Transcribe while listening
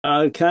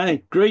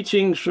Okay,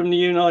 greetings from the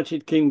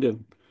United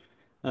Kingdom.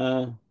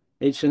 Uh,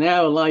 it's an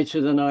hour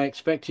later than I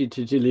expected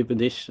to deliver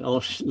this.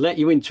 I'll let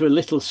you into a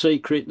little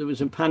secret. There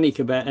was a panic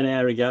about an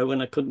hour ago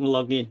when I couldn't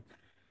log in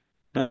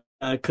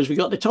because we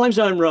got the time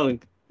zone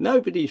wrong.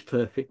 Nobody's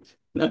perfect.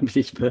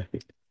 Nobody's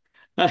perfect.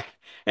 Uh,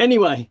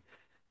 anyway,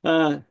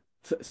 uh,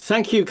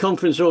 thank you,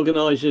 conference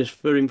organisers,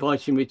 for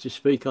inviting me to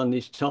speak on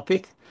this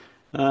topic.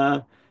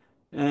 Uh,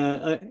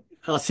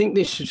 I think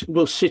this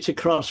will sit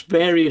across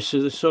various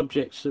of the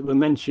subjects that were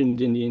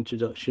mentioned in the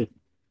introduction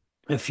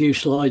a few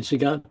slides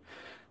ago,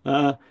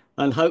 uh,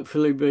 and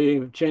hopefully be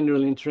of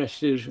general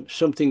interest is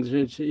something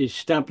that's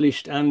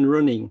established and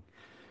running.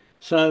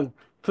 So,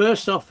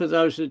 first off, for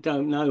those that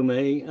don't know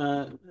me,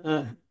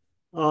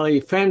 I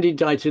founded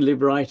Data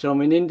Liberate.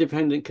 I'm an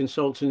independent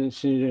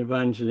consultant and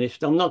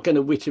evangelist. I'm not going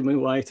to whittle my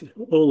way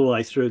all the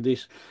way through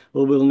this,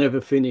 or we'll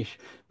never finish.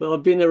 But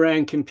I've been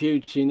around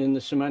computing and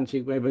the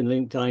semantic web and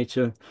linked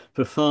data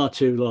for far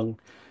too long.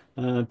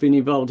 I've been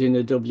involved in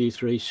the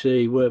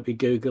W3C, worked with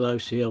Google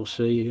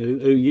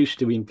OCLC, who used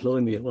to employ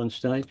me at one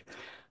stage,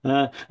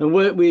 and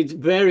worked with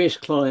various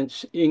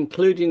clients,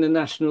 including the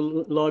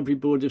National Library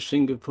Board of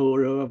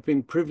Singapore, who I've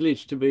been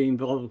privileged to be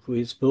involved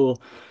with for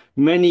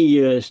many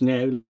years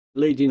now,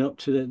 leading up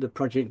to the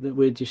project that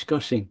we're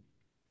discussing.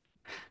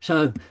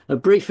 So, a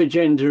brief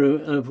agenda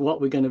of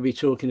what we're going to be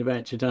talking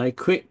about today.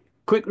 Quick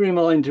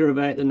reminder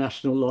about the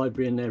National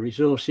Library and their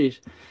resources,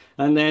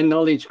 and their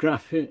knowledge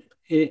graph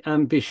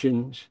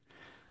ambitions.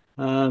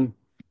 Um,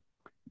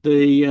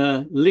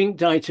 the linked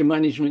data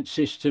management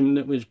system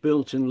that was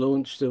built and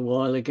launched a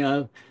while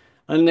ago.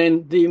 And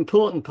then the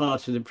important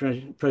part of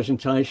the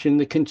presentation,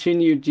 the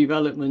continued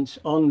developments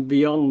on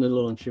beyond the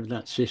launch of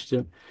that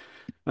system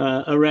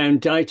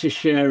around data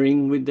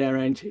sharing with their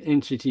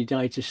entity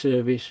data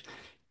service,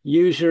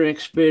 user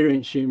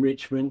experience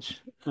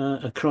enrichment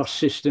across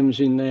systems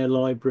in their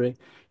library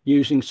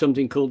using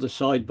something called the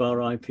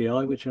sidebar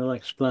API, which I'll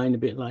explain a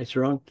bit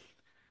later on.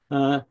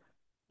 Uh,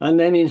 and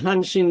then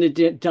enhancing the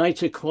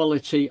data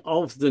quality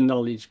of the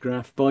knowledge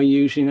graph by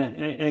using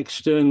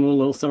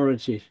external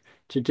authorities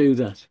to do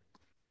that.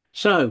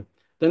 So,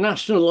 the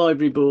National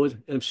Library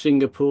Board of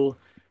Singapore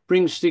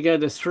brings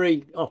together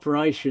three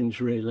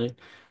operations really.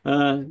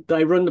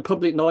 They run the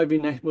public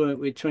library network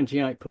with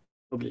 28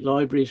 public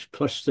libraries,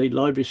 plus the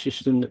library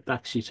system that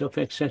backs it up,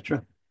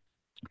 etc.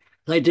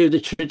 They do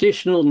the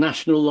traditional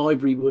National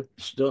Library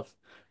stuff,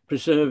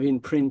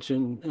 preserving print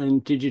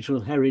and digital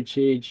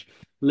heritage,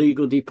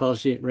 legal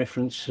deposit,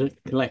 reference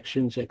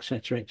collections,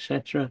 etc.,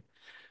 etc.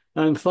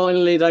 And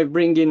finally, they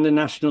bring in the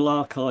National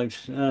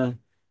Archives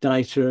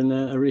data and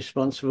are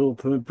responsible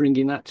for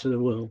bringing that to the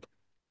world.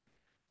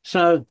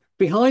 So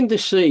behind the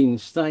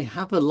scenes, they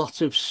have a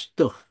lot of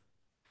stuff.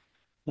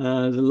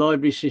 The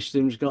library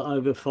system's got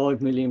over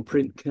 5 million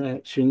print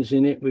collections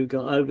in it. We've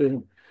got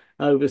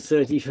over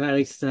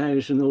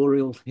 35,000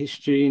 oral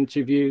history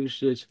interviews.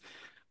 There's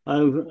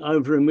over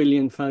 1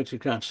 million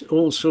photographs,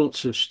 all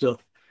sorts of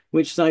stuff,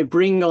 which they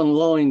bring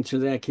online to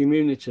their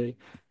community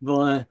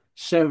via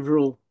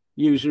several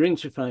user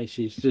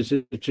interfaces. There's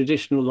a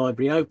traditional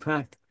library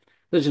OPAC,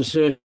 there's a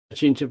search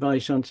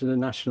interface onto the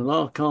National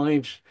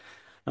Archives,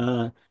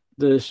 uh,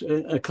 there's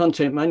a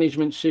content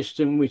management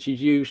system which is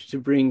used to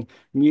bring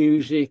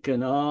music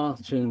and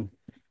art and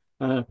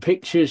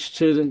pictures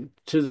to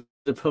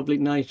the public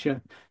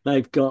nature.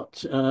 They've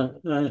got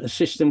a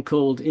system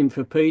called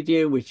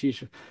Infopedia, which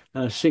is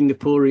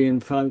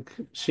Singaporean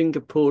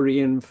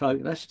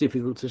folk. That's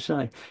difficult to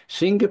say.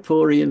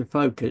 Singaporean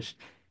focused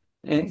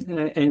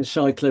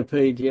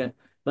encyclopedia.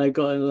 They've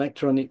got an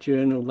electronic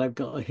journal. They've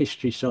got a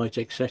history site,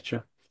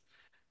 etc.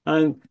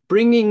 And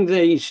bringing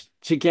these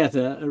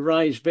together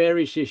raised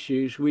various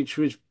issues, which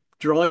was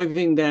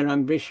driving their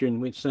ambition,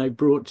 which they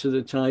brought to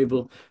the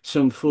table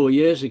some 4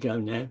 years ago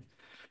now,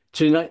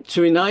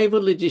 to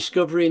enable the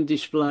discovery and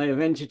display of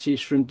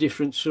entities from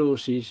different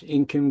sources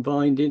in a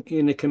combined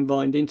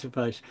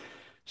interface.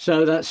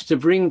 So that's to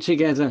bring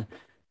together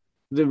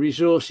the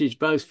resources,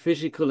 both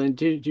physical and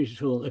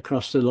digital,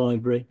 across the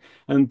library,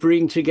 and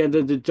bring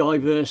together the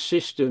diverse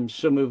systems,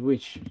 some of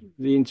which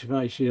the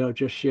interfaces I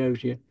just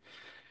showed you,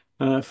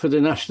 for the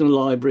National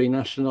Library,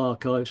 National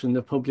Archives, and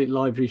the Public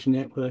Libraries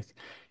Network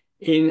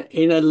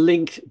in a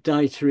linked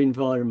data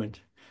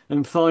environment.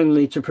 And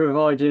finally, to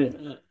provide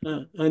an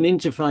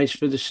interface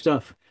for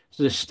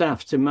the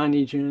staff to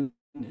manage and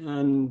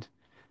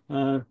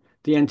the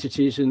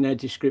entities and their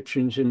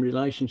descriptions and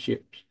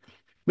relationships.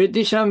 But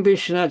this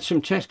ambition had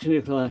some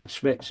technical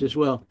aspects as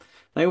well.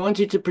 They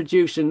wanted to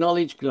produce a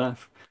knowledge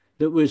graph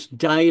that was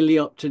daily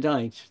up to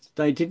date.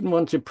 They didn't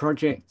want a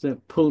project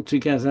that pulled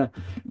together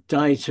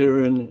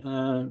data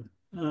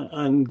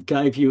and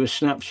gave you a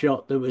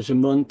snapshot that was a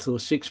month or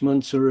 6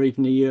 months or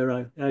even a year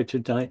out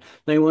of date.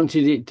 They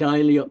wanted it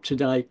daily up to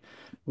date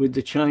with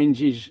the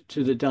changes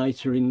to the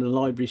data in the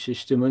library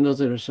system and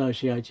other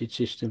associated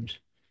systems.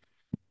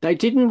 They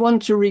didn't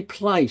want to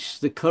replace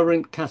the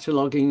current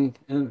cataloguing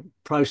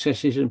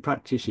processes and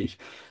practices.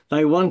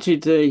 They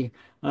wanted the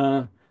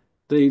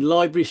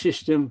library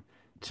system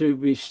to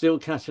be still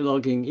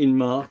cataloguing in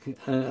Mark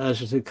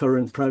as the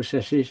current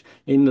processes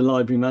in the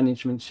library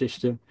management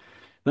system.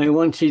 They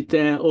wanted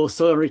their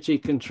authority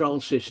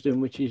control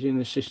system, which is in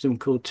a system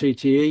called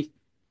TTE,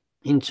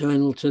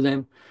 internal to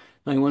them.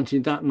 They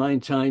wanted that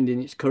maintained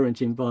in its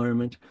current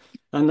environment.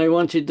 And they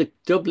wanted the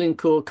Dublin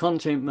core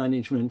content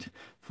management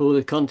for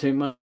the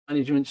content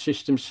management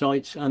system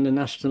sites and the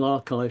National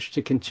Archives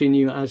to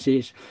continue as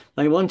is.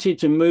 They wanted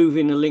to move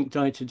in a linked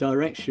data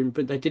direction,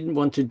 but they didn't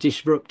want to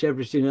disrupt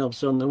everything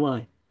else on the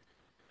way.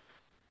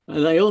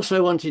 They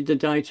also wanted the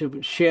data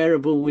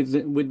shareable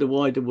with the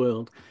wider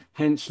world.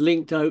 Hence,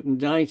 linked open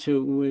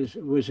data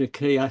was a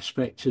key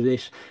aspect to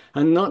this,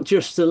 and not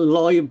just the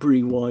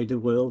library wider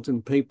world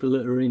and people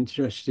that are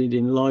interested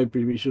in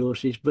library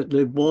resources, but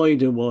the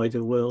wider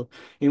world,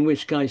 in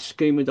which case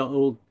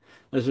schema.org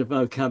as a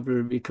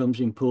vocabulary becomes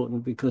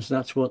important because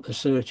that's what the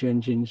search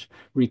engines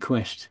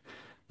request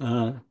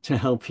to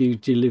help you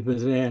deliver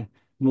their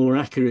more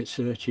accurate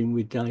searching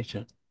with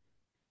data.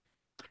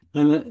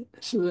 And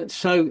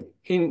so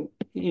in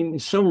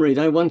summary,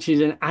 they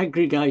wanted an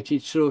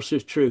aggregated source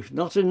of truth,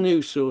 not a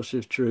new source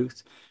of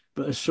truth,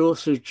 but a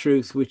source of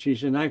truth which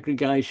is an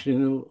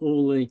aggregation of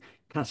all the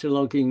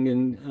cataloguing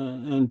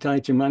and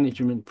data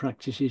management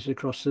practices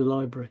across the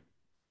library.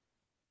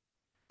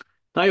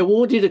 They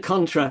awarded a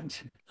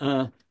contract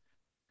to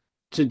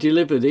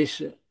deliver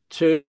this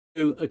to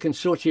a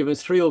consortium of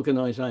 3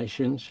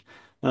 organisations,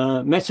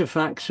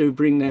 Metafax, who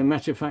bring their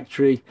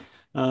Metafactory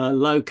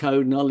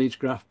low-code knowledge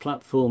graph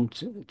platform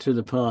to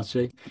the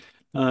party,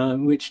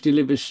 which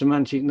delivers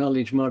semantic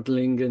knowledge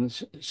modelling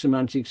and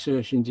semantic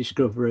search and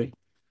discovery.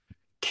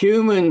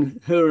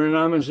 Cuman, who are an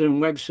Amazon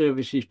Web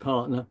Services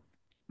partner,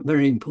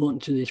 very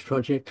important to this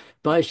project,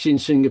 based in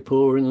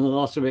Singapore and a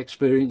lot of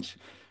experience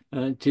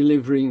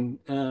delivering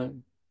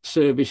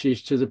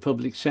services to the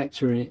public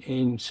sector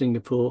in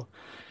Singapore.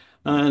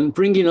 And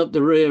bringing up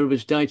the rear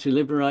was Data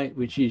Liberate,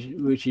 which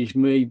is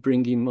me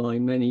bringing my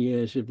many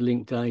years of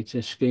linked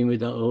data,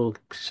 schema.org,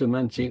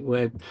 semantic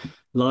web,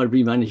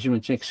 library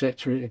management,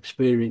 etc.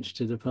 experience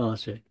to the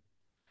party.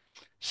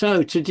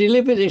 So to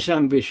deliver this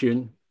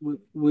ambition,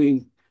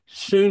 we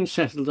soon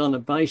settled on a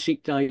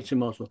basic data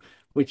model,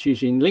 which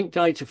is in linked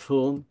data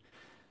form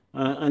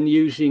and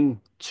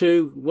using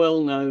 2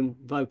 well-known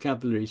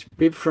vocabularies,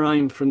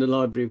 BIBFRAME from the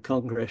Library of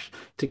Congress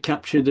to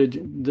capture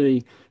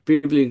the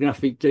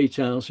bibliographic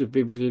details of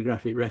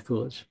bibliographic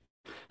records,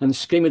 and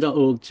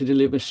schema.org to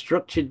deliver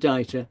structured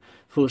data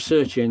for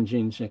search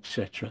engines,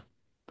 etc.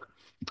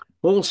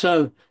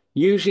 Also,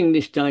 using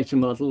this data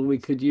model, we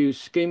could use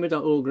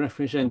schema.org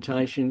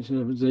representations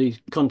of the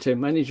content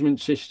management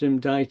system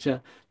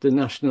data, the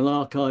National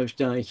Archives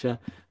data,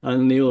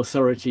 and the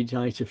authority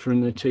data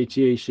from the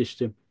TTE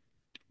system,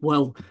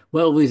 well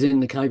within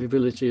the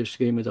capability of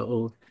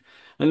schema.org.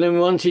 And then we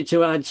wanted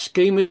to add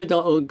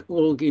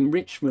schema.org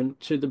enrichment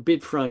to the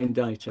BIBFRAME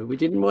data. We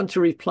didn't want to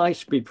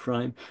replace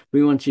BIBFRAME.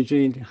 We wanted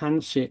to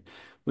enhance it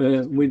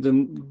with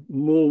the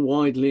more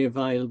widely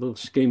available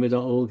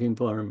schema.org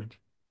environment.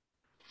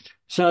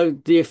 So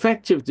the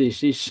effect of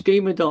this is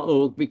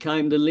schema.org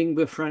became the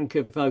lingua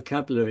franca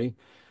vocabulary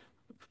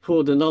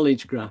for the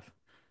knowledge graph,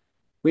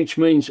 which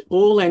means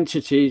all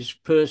entities,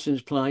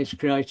 persons, place,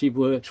 creative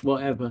works,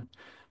 whatever,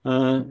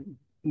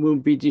 will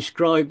be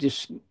described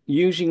as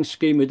using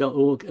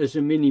schema.org as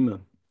a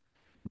minimum.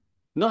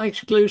 Not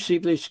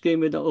exclusively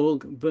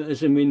schema.org, but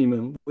as a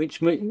minimum,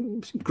 which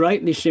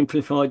greatly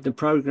simplified the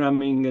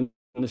programming and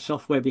the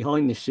software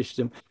behind this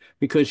system,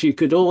 because you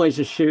could always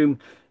assume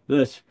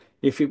that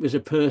if it was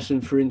a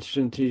person, for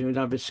instance, it would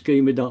have a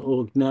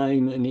schema.org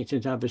name and it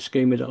would have a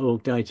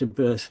schema.org date of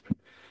birth.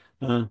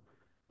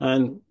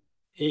 And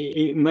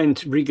it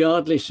meant,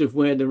 regardless of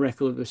where the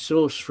record was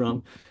sourced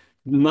from,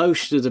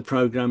 most of the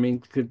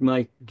programming could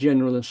make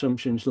general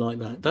assumptions like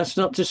that. That's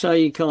not to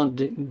say you can't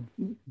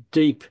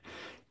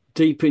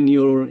deepen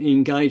your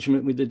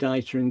engagement with the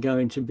data and go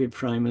into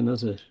BIBFRAME and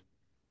others.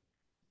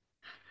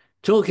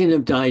 Talking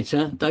of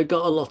data, they've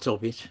got a lot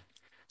of it.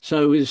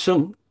 So with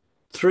some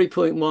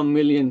 3.1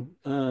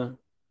 million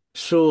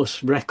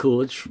source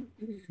records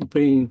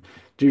being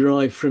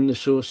derived from the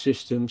source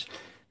systems,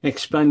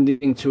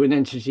 expanding to an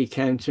entity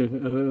count of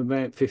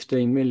about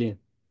 15 million.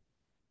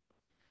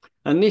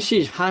 And this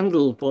is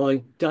handled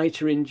by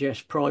data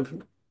ingest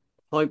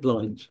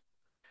pipelines,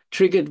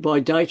 triggered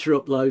by data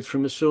upload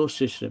from a source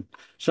system.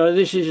 So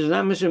this is an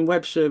Amazon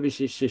Web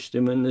Services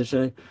system, and there's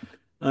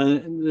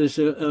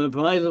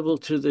available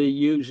to the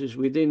users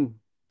within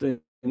the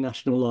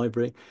National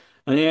Library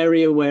an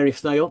area where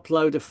if they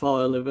upload a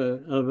file of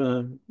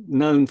a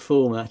known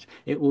format,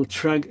 it will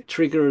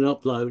trigger an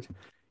upload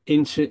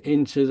into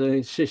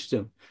the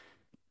system.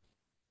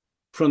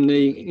 From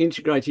the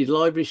integrated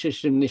library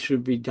system, this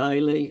would be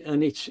daily,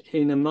 and it's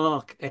in a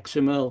Mark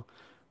XML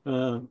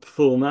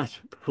format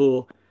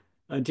for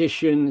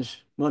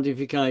additions,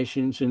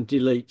 modifications, and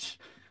deletes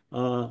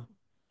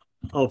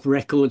of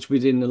records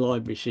within the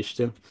library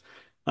system.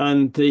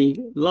 And the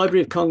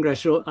Library of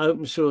Congress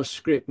open source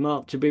script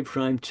Mark to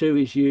BIBFRAME 2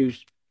 is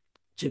used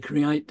to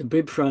create the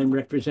BIBFRAME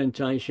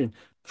representation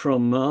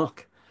from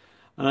Mark.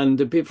 and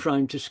the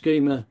BibFrame to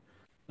schema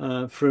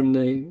from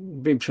the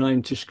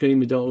BibFrame to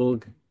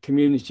schema.org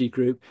community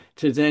group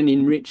to then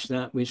enrich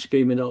that with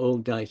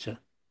schema.org data.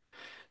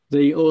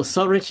 The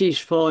authorities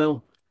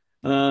file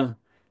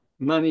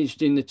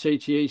managed in the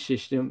TTE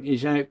system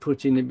is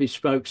output in a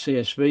bespoke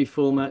CSV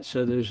format,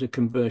 so there's a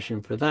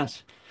conversion for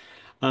that.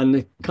 And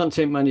the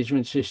content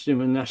management system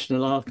and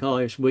National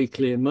Archives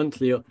weekly and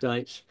monthly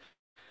updates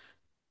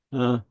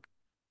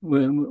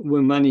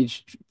were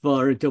managed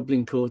via a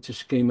Dublin core to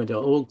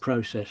schema.org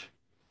process.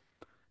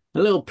 A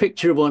little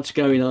picture of what's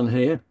going on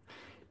here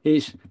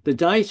is the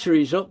data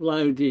is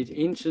uploaded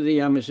into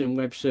the Amazon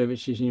Web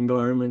Services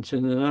environment,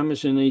 and an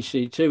Amazon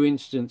EC2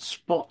 instance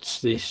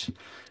spots this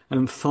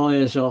and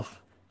fires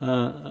off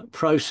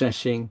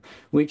processing,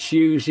 which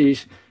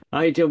uses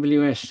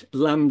AWS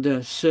Lambda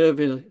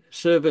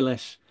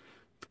serverless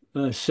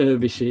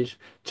services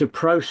to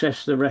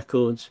process the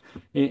records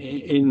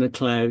in the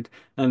cloud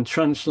and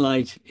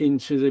translate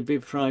into the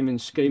BibFrame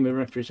and schema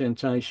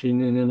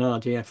representation in an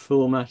RDF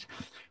format,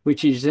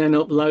 which is then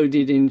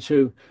uploaded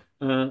into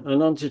an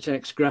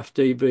OntoText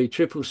GraphDB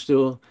triple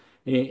store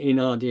in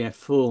RDF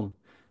form.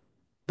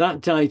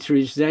 That data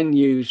is then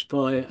used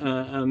by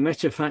a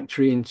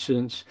Metafactory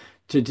instance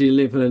to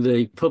deliver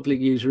the public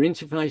user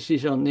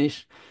interfaces on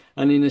this,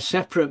 and in a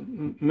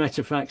separate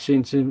Metafacts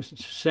instance,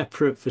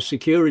 separate for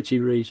security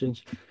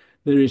reasons,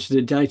 there is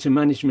the data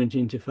management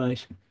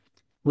interface,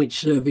 which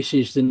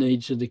services the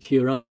needs of the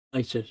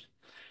curators.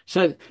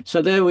 So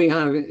there we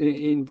have,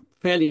 in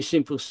fairly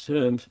simple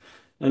terms,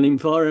 an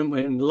environment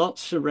where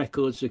lots of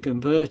records are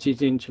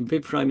converted into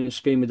BibFrame and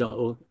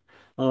schema.org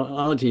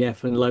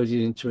RDF and loaded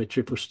into a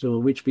triple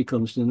store, which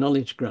becomes the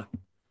knowledge graph.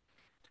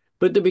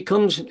 But there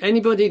becomes,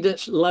 anybody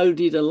that's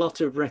loaded a lot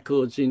of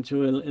records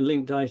into a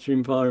linked data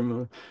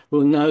environment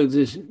will know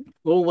there's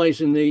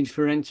always a need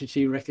for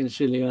entity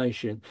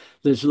reconciliation.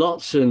 There's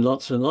lots and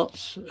lots and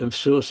lots of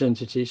source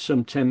entities,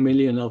 some 10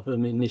 million of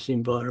them in this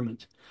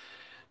environment.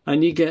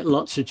 And you get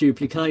lots of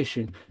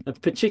duplication. A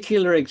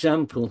particular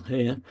example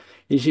here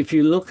is if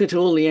you look at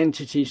all the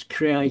entities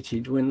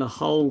created when the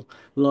whole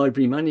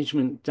library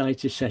management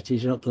data set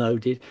is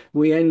uploaded,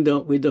 we end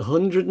up with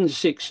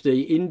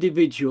 160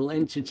 individual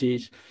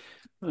entities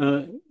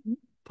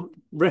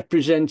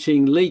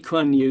representing Lee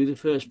Kuan Yew, the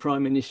first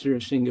Prime Minister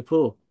of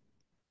Singapore.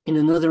 In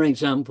another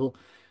example,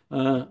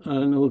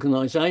 an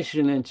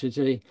organisation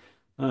entity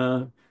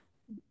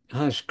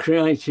has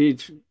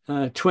created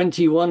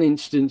 21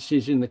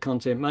 instances in the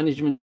content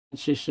management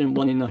system,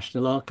 one in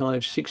National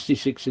Archives,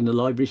 66 in the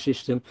library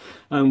system,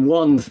 and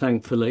one,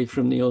 thankfully,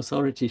 from the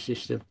authority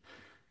system.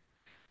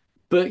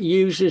 But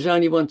users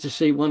only want to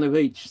see one of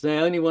each. They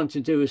only want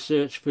to do a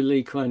search for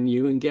Lee Kuan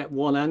Yew and get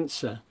one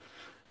answer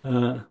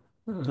about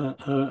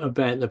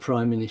the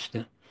Prime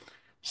Minister.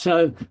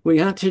 So we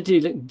had to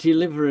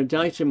deliver a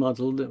data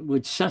model that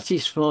would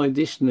satisfy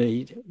this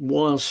need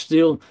while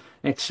still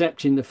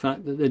accepting the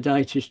fact that the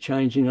data is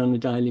changing on a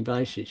daily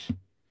basis.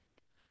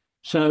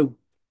 So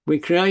we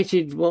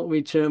created what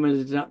we term an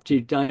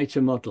adaptive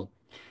data model.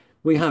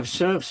 We have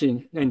source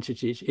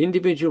entities,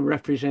 individual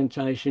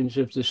representations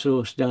of the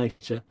source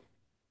data.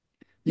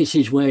 This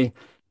is where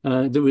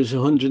there was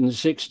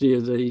 160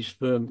 of these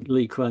for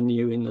Lee Kuan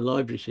Yew in the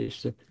library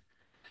system.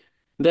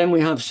 Then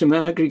we have some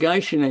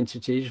aggregation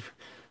entities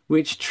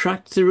which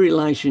track the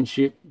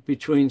relationship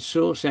between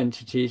source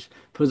entities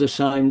for the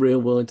same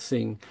real-world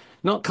thing,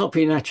 not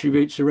copying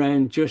attributes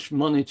around, just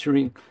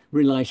monitoring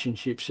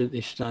relationships at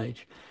this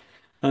stage.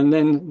 And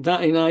then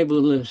that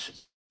enabled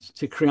us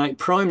to create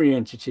primary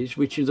entities,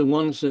 which are the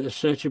ones that are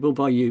searchable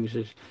by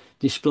users,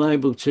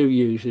 displayable to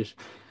users,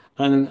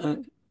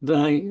 and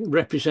they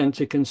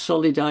represent a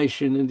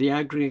consolidation of the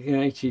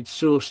aggregated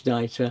source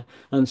data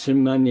and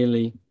some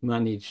manually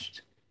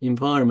managed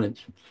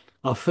environments.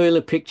 I feel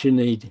a picture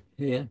need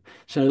here,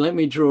 so let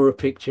me draw a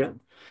picture.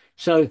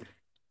 So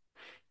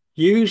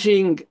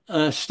using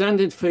a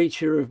standard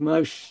feature of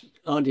most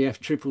RDF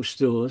triple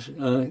stores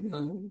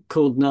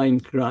called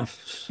named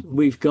graphs,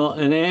 we've got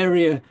an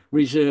area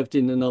reserved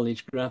in the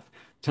knowledge graph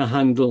to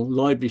handle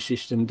library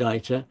system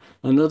data,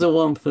 another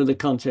one for the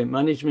content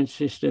management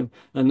system,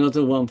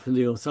 another one for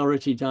the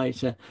authority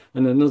data,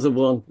 and another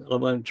one, I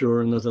won't draw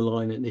another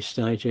line at this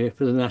stage here,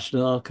 for the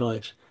National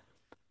Archives.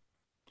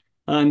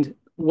 And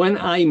when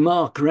a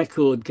MARC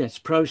record gets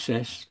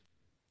processed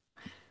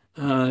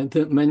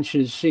that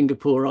mentions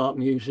Singapore Art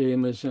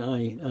Museum as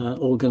a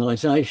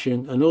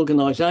organisation, an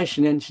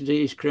organisation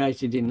entity is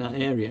created in that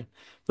area.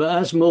 But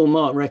as more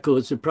MARC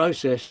records are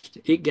processed,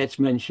 it gets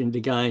mentioned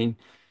again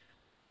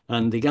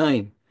and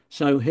again.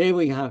 So here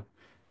we have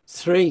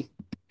three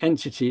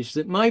entities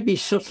that may be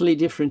subtly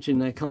different in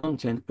their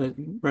content, but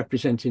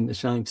representing the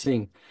same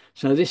thing.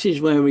 So this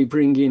is where we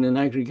bring in an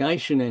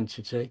aggregation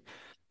entity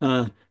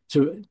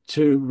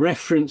to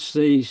reference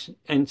these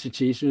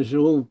entities as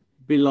all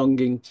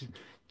belonging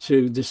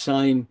to the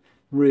same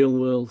real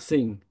world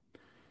thing.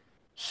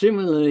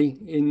 Similarly,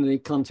 in the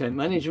content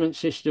management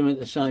system at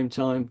the same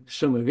time,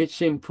 some of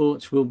its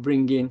imports will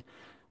bring in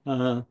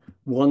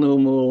one or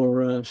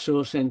more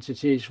source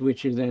entities,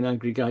 which are then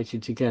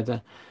aggregated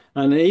together.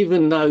 And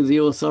even though the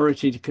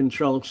authority to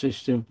control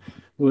system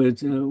would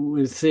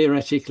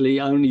theoretically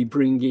only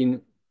bring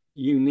in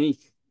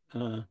unique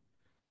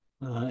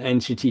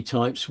entity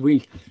types,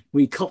 we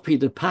copy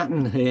the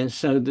pattern here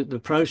so that the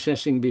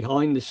processing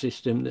behind the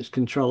system that's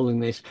controlling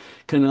this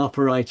can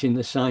operate in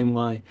the same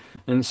way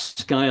and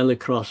scale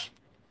across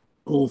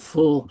all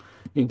four,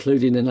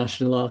 including the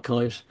National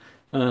Archives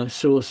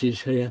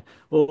sources here,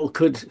 or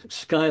could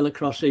scale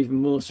across even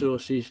more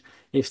sources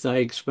if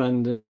they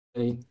expand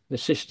the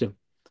system.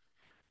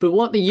 But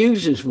what the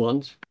users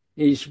want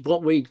is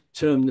what we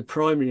term the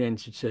primary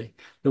entity,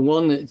 the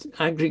one that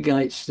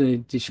aggregates the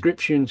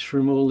descriptions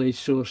from all these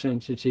source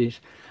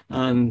entities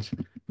and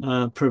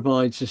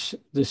provides us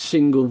the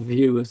single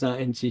view of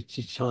that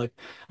entity type.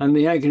 And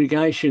the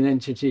aggregation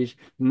entities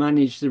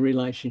manage the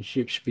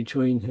relationships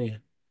between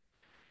here.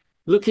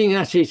 Looking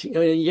at it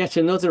yet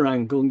another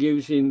angle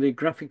using the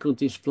graphical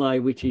display,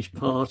 which is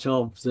part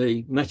of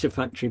the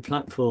MetaFactory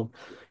platform.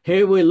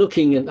 Here we're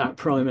looking at that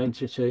prime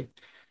entity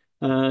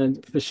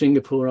for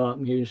Singapore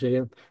Art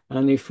Museum.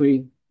 And if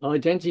we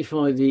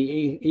identify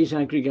the is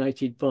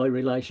aggregated by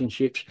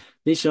relationships,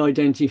 this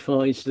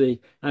identifies the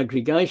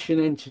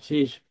aggregation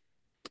entities,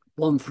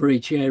 one for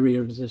each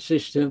area of the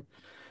system.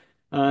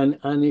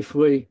 And if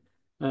we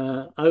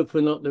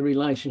open up the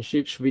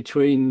relationships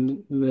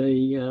between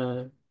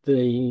the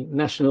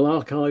National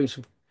Archives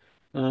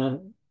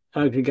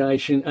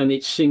aggregation and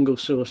its single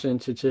source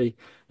entity,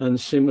 and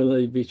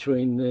similarly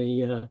between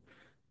the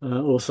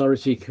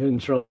authority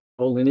control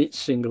and its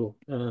single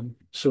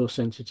source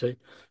entity.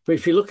 But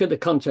if you look at the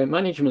content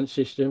management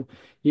system,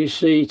 you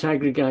see it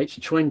aggregates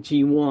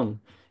 21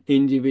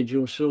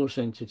 individual source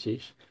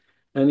entities.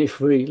 And if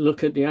we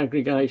look at the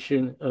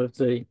aggregation of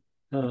the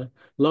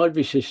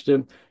library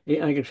system,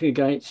 it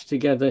aggregates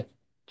together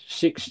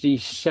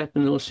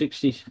 67 or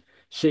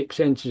 66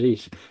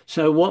 entities.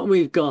 So what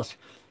we've got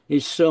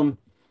is some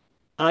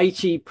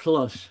 80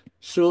 plus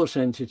source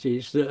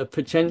entities that are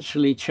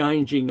potentially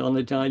changing on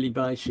a daily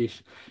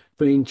basis,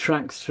 being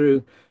tracked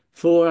through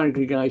 4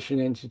 aggregation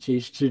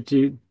entities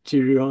to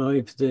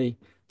derive the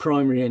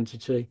primary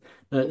entity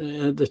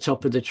at the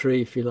top of the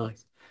tree, if you like.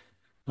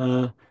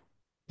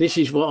 This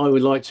is what I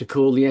would like to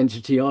call the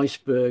entity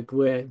iceberg,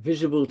 where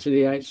visible to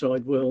the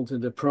outside world are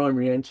the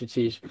primary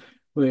entities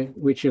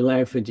which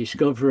allow for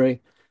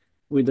discovery,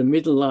 with a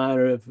middle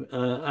layer of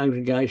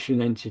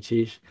aggregation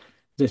entities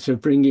that are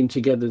bringing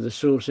together the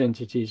source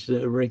entities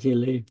that are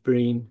regularly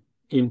being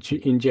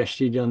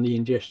ingested on the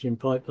ingestion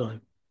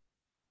pipeline.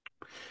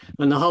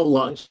 And the whole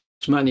lot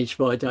is managed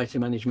by a data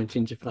management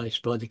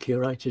interface by the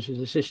curators of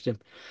the system.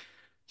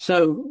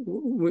 So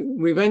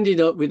we've ended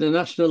up with the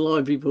National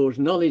Library Board's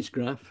knowledge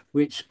graph,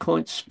 which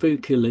quite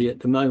spookily at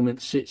the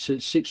moment sits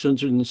at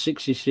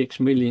 666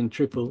 million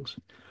triples,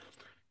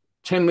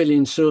 10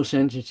 million source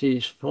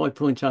entities,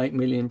 5.8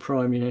 million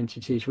primary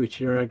entities,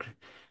 which are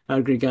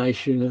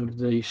aggregation of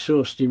the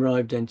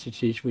source-derived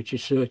entities, which are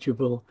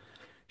searchable,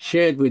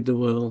 shared with the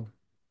world.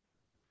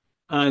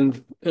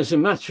 And as a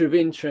matter of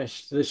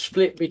interest, the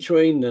split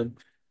between them,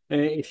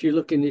 if you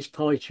look in this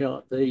pie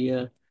chart,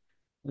 the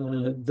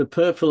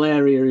purple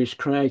area is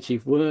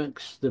creative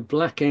works, the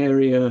black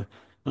area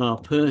are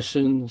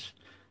persons,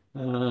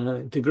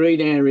 the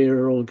green area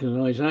are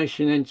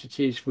organisation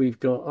entities, we've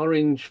got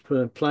orange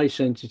for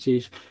place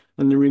entities,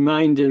 and the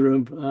remainder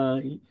of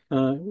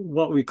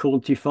what we call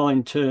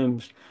defined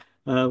terms,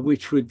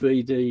 which would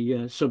be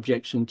the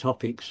subjects and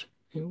topics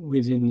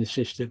within the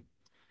system.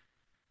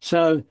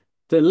 So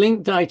the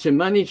linked data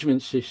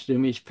management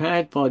system is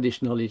powered by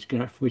this knowledge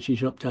graph, which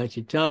is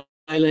updated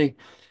daily.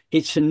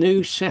 It's a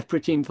new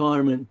separate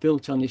environment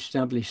built on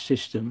established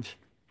systems.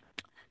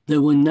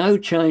 There were no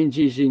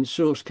changes in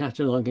source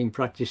cataloging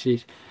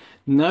practices.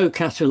 No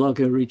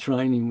cataloger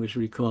retraining was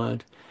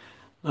required.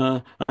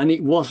 And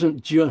it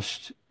wasn't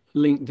just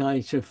linked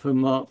data for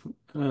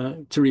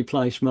to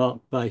replace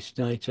mark-based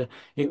data.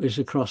 It was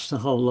across the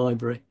whole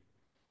library.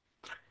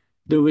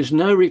 There was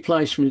no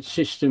replacement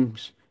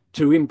systems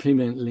to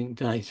implement linked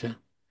data.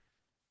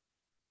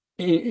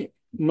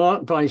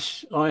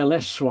 Mark-based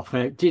ILS swap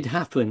out did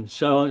happen,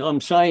 so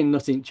I'm saying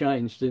nothing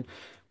changed. And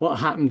what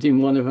happened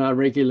in one of our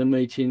regular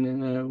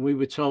meetings, we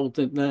were told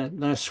that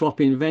they're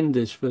swapping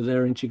vendors for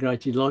their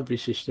integrated library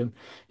system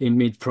in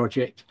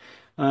mid-project.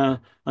 And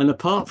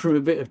apart from a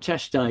bit of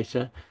test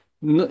data,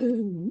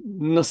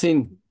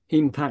 nothing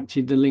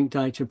impacted the linked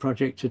data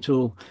project at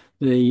all.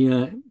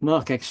 The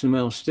Mark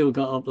XML still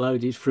got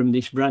uploaded from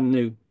this brand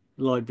new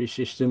library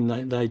system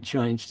that they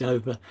changed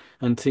over,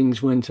 and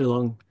things went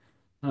along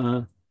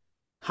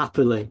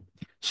happily.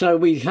 So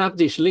we have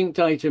this linked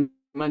data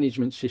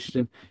management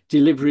system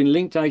delivering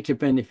linked data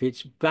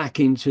benefits back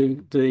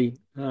into the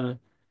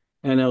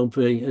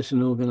NLB as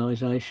an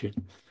organisation.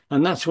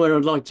 And that's where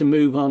I'd like to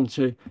move on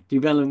to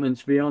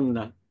developments beyond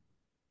that.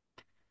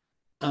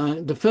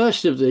 The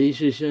first of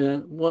these is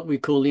what we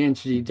call the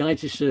Entity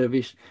Data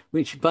Service,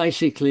 which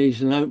basically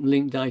is an open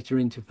linked data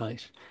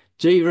interface,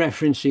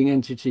 dereferencing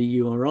entity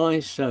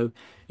URIs. So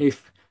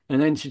if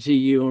an entity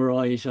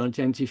URI is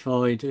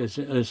identified as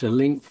a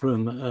link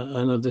from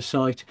another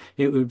site,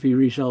 it would be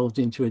resolved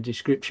into a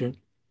description.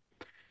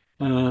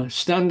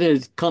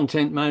 Standard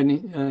content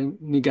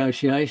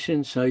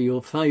negotiation, so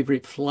your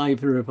favorite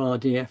flavor of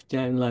RDF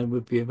download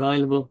would be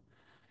available.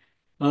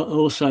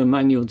 Also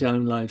manual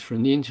downloads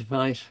from the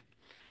interface.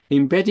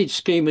 Embedded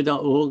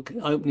schema.org,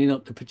 opening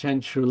up the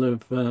potential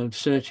of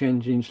search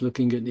engines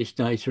looking at this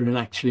data and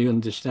actually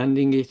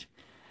understanding it,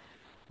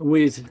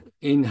 with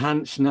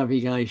enhanced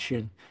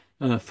navigation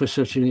for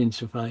such an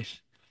interface.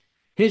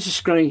 Here's a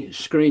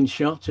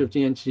screenshot of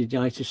the entity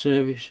data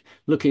service,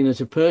 looking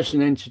at a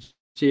person entity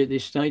at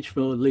this stage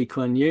for Lee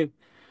Kuan Yew.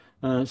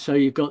 So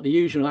you've got the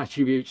usual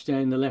attributes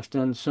down the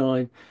left-hand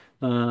side,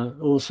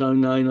 also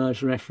known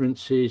as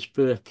references,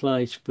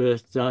 birthplace,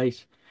 birth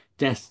date,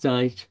 death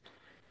date,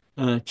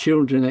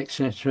 children,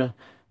 etc.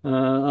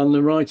 On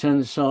the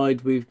right-hand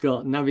side, we've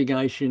got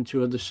navigation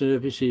to other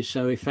services,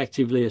 so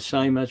effectively a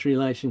same as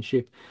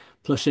relationship,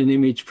 plus an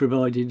image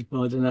provided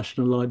by the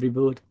National Library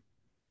Board.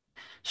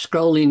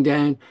 Scrolling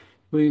down,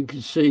 we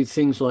can see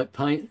things like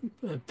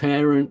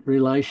parent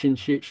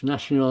relationships,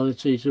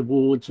 nationalities,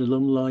 awards,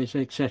 alumni,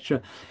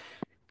 etc.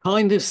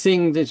 Kind of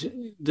thing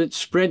that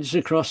spreads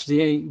across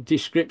the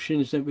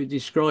descriptions that we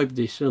described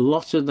this. A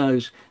lot of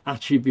those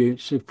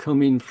attributes have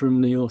come in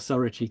from the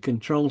authority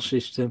control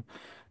system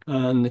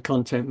and the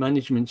content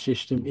management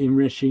system,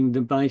 enriching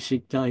the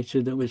basic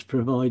data that was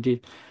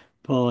provided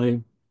by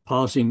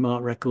parsing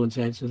marked records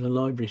out of the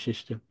library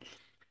system.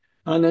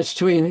 And as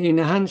to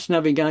enhance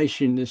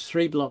navigation, there's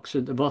 3 blocks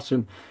at the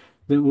bottom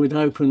that would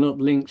open up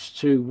links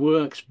to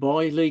works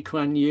by Lee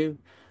Kuan Yew,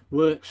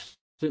 works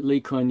that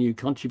Lee Kuan Yew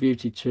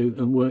contributed to,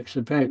 and works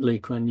about Lee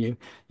Kuan Yew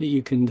that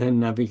you can then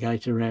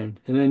navigate around.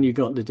 And then you've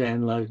got the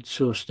download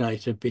source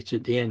data bit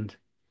at the end.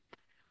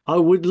 I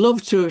would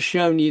love to have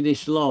shown you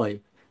this live,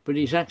 but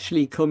it's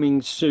actually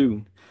coming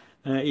soon.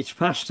 It's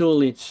passed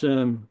all its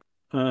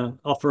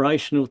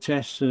operational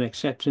tests and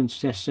acceptance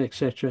tests,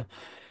 etc.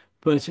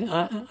 But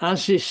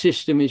as this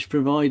system is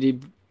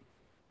provided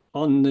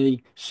on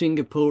the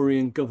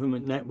Singaporean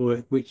government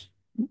network, which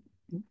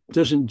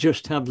doesn't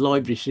just have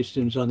library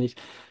systems on it,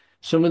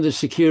 some of the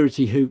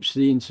security hoops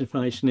the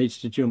interface needs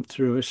to jump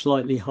through are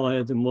slightly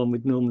higher than one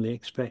would normally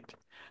expect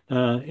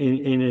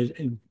in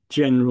a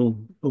general,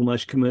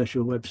 almost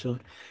commercial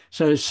website.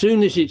 So as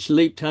soon as it's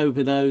leaped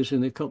over those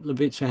and a couple of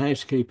bits of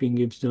housekeeping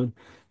is done,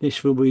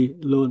 this will be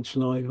launched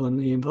live on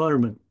the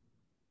environment.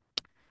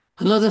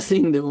 Another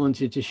thing that I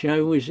wanted to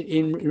show was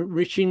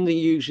enriching the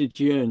user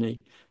journey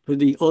for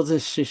the other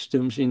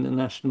systems in the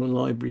National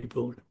Library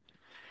Board.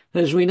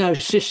 As we know,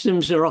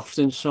 systems are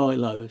often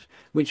silos,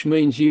 which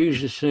means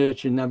user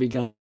search and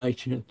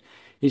navigation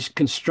is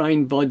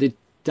constrained by the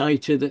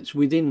data that's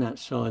within that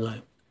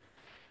silo.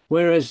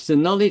 Whereas the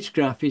knowledge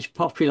graph is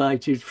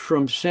populated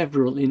from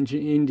several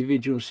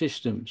individual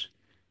systems,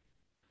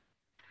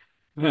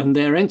 and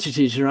their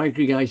entities are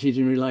aggregated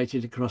and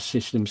related across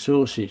system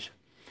sources,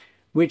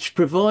 which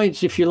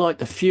provides, if you like,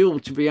 the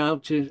fuel to be able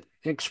to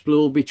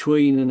explore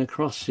between and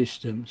across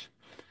systems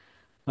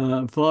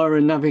via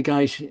a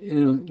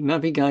navigational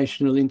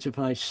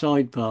interface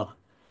sidebar.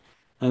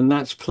 And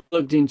that's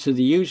plugged into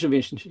the user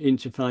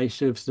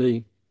interface of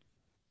the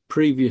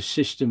previous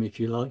system, if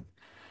you like,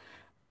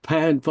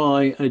 powered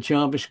by a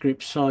JavaScript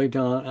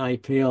sidebar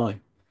API.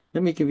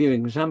 Let me give you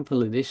an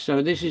example of this.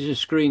 So this is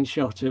a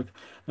screenshot of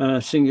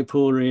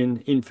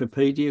Singaporean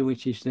Infopedia,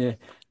 which is their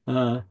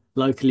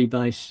locally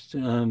based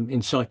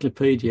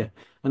encyclopedia.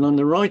 And on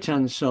the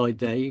right-hand side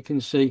there, you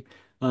can see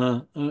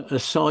a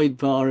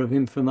sidebar of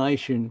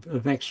information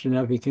of extra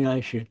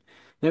navigation.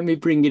 Let me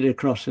bring it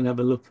across and have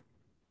a look.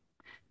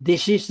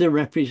 This is the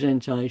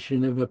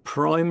representation of a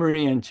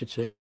primary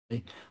entity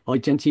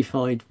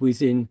identified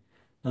within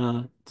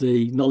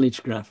the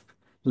knowledge graph,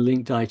 the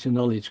linked data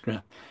knowledge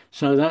graph.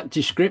 So that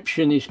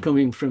description is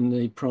coming from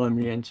the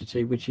primary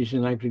entity, which is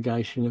an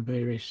aggregation of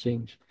various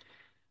things.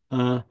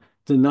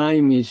 The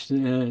name is the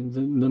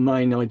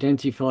main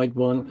identified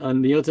one,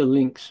 and the other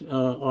links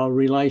are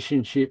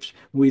relationships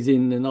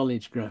within the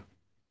knowledge graph.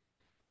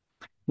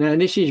 Now,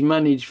 this is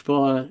managed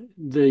via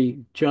the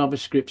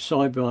JavaScript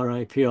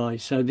sidebar API.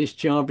 So this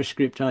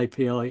JavaScript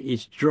API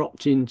is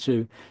dropped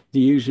into the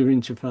user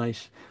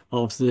interface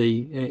of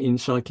the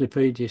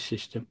encyclopedia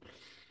system.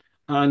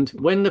 And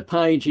when the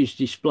page is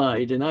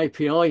displayed, an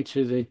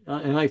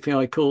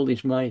API call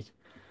is made,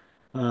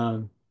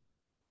 and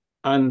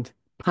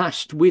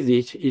passed with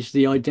it is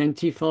the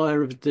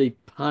identifier of the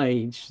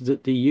page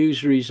that the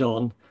user is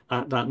on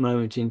at that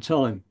moment in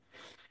time.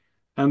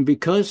 And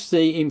because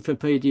the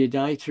Infopedia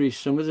data is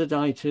some of the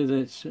data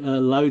that's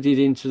loaded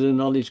into the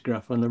knowledge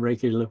graph on a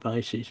regular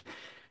basis,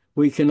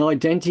 we can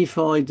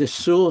identify the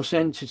source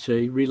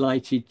entity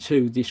related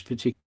to this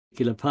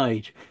particular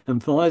page,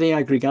 and via the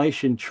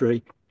aggregation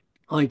tree,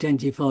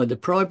 identify the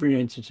primary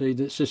entity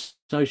that's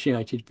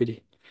associated with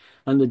it.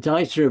 And the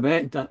data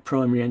about that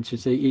primary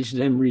entity is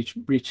then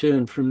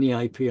returned from the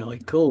API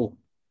call.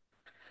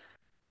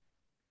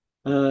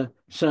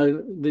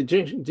 So the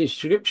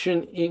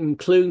description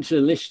includes a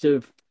list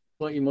of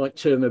what you might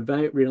term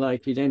about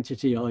related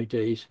entity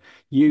IDs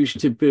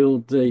used to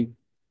build the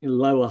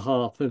lower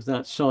half of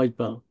that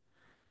sidebar.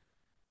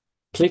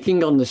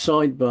 Clicking on the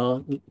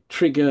sidebar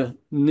trigger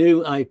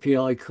new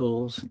API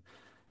calls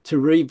to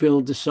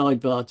rebuild the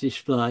sidebar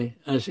display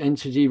as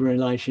entity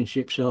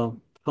relationships are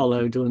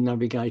followed or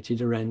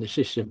navigated around the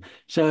system.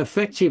 So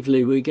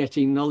effectively, we're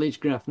getting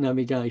knowledge graph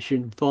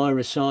navigation via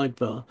a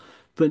sidebar,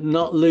 but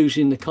not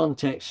losing the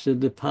context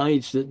of the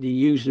page that the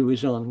user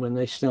was on when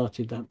they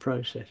started that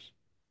process.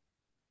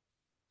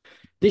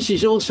 This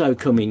is also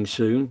coming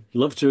soon.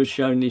 Love to have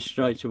shown this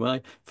straight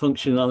away.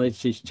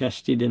 Functionality is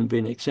tested and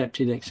been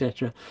accepted,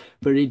 etc.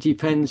 But it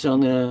depends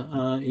on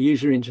a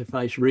user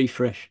interface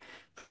refresh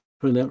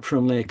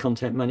from their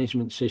content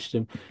management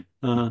system.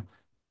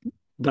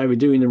 They were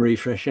doing the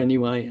refresh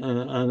anyway,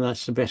 and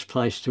that's the best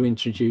place to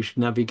introduce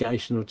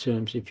navigational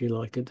terms, if you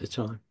like, at the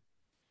time.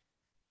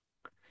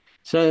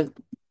 So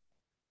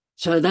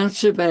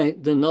that's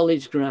about the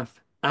knowledge graph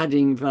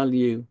adding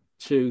value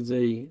to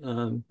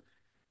the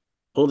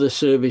other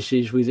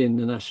services within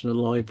the National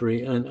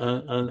Library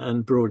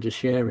and broader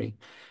sharing.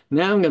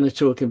 Now I'm going to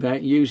talk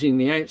about using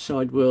the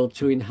outside world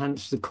to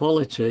enhance the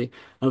quality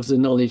of the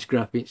knowledge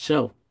graph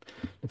itself.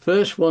 The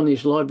first one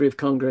is Library of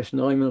Congress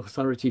Name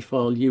Authority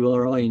File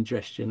URI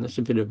ingestion. That's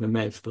a bit of a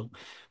mouthful.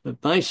 But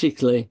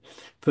basically,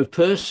 for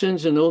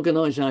persons and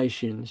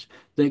organisations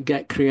that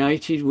get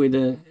created with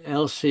an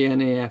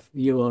LCNAF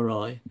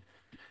URI,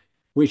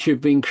 which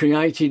have been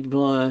created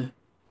via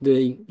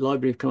the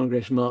Library of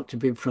Congress mark to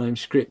BIBFRAME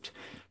script,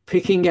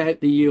 picking out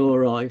the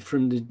URI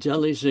from the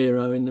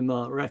 $0 in the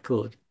mark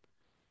record,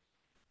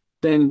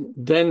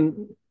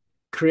 then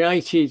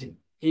created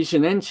is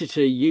an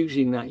entity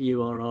using that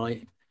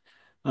URI.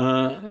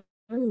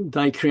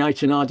 They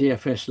create an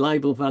RDFS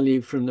label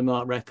value from the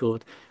mark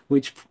record,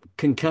 which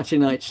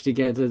concatenates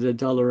together the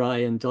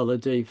 $A and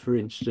 $D, for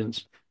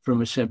instance,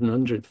 from a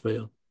 700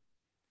 field.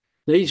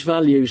 These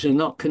values are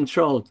not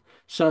controlled.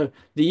 So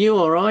the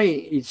URI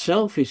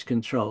itself is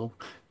controlled,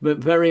 but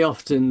very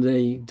often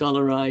the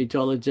 $A,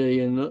 $D,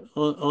 and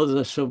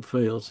other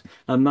subfields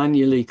are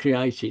manually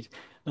created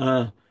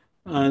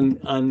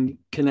and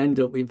can end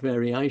up with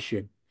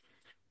variation.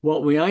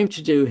 What we aim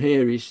to do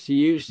here is to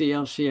use the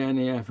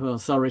LCNAF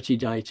authority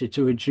data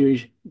to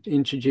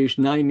introduce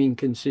naming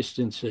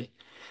consistency,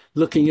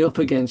 looking up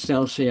against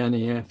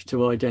LCNAF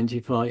to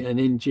identify and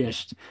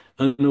ingest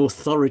an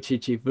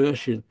authoritative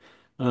version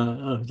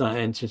of that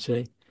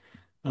entity.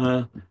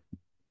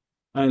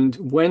 And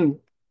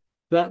when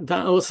that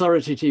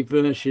authoritative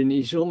version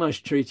is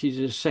almost treated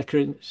as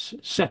a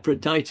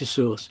separate data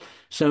source.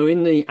 So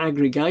in the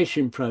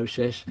aggregation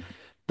process,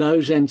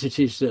 those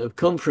entities that have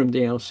come from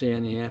the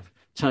LCNAF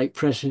take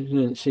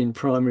precedence in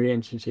primary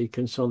entity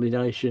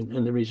consolidation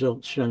and the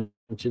results shown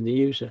to the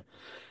user.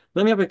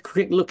 Let me have a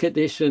quick look at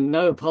this, and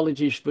no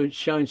apologies for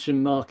showing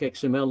some mark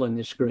XML on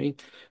the screen,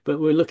 but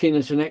we're looking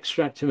at an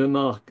extract of a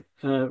mark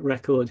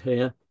record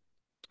here,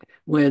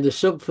 where the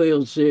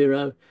subfield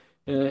 0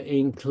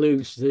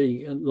 includes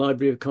the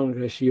Library of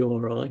Congress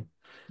URI,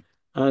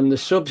 and the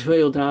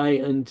subfield A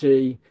and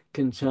D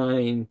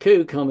contain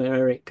Q,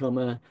 Eric,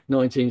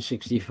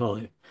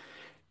 1965.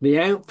 The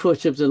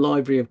output of the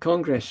Library of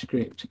Congress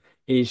script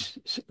is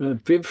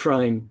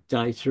BibFrame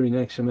data in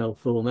XML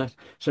format.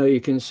 So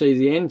you can see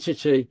the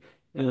entity,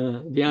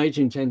 the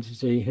agent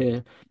entity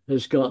here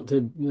has got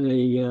the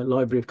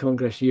Library of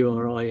Congress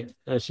URI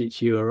as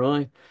its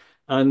URI.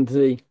 And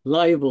the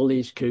label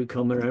is Q,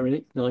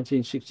 Eric,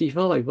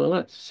 1965. Well,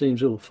 that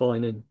seems all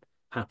fine and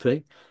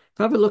happy. If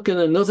I have a look at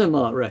another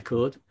mark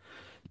record,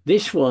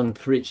 this one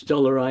for its $A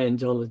and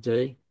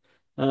 $D,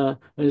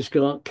 has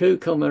got Q,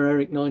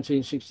 Eric,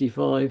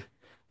 1965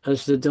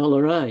 as the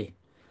 $A.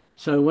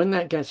 So when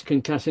that gets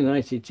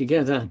concatenated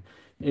together,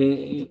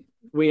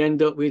 we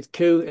end up with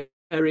Q,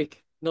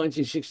 Eric,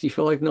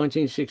 1965,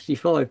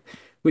 1965,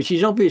 which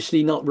is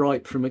obviously not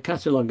right from a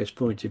cataloger's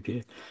point of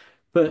view.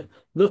 But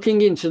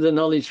looking into the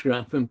knowledge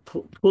graph and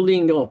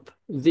pulling up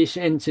this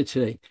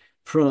entity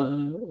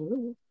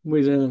from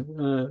with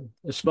a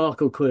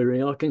Sparkle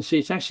query, I can see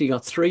it's actually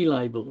got three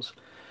labels.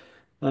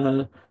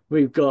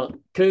 We've got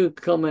Q,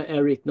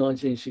 Eric,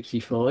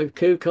 1965,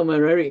 Q,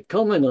 Eric,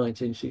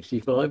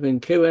 1965,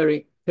 and Q,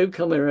 Eric,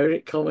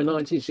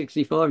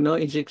 1965,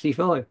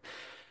 1965.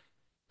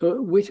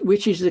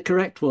 Which is the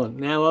correct one?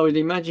 Now, I would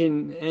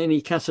imagine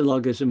any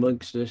catalogers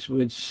amongst us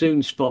would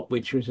soon spot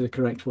which was the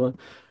correct one,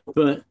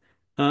 but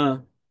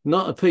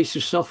not a piece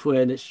of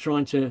software that's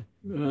trying to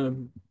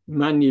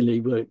manually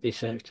work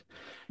this out.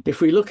 If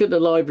we look at the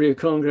Library of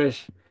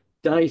Congress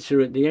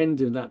data at the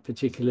end of that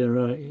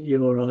particular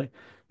URI,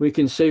 we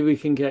can see we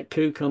can get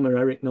Q,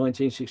 Eric,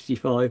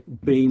 1965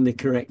 being the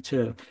correct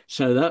term.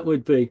 So that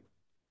would be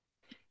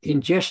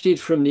ingested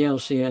from the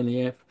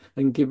LCNAF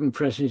and given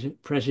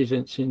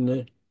precedence in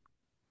the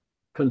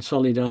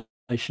consolidation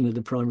of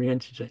the primary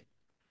entity.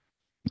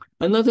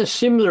 Another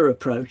similar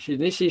approach,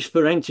 and this is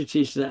for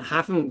entities that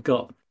haven't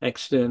got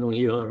external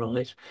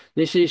URIs.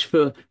 This is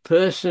for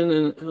person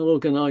and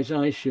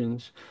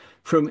organisations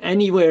from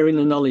anywhere in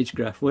the knowledge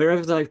graph,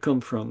 wherever they've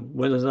come from,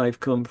 whether they've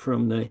come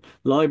from the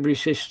library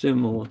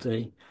system or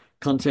the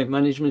content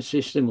management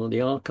system or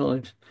the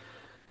archives.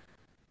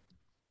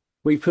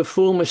 We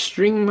perform a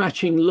string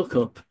matching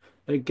lookup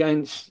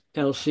against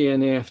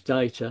LCNAF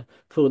data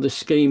for the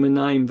schema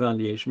name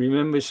values.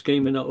 Remember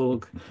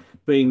schema.org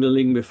being the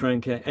lingua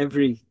franca,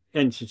 every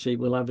entity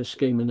will have a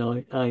schema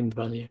name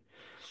value.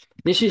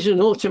 This is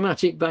an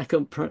automatic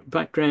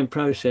background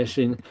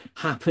processing.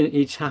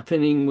 It's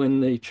happening when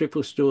the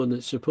triple store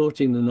that's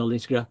supporting the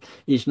knowledge graph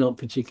is not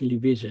particularly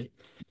busy.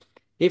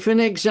 If an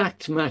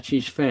exact match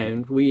is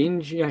found, we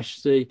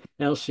ingest the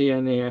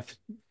LCNAF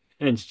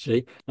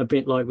entity, a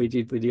bit like we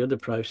did with the other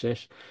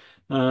process,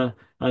 and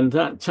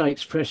that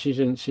takes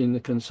precedence in the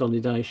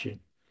consolidation.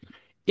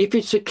 If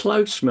it's a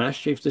close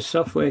match, if the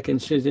software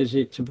considers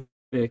it to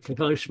be a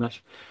close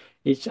match,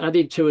 it's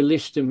added to a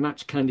list of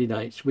match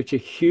candidates, which a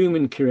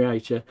human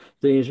creator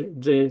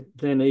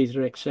then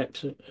either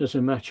accepts as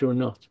a match or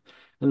not.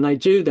 And they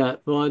do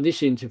that via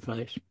this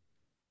interface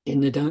in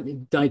the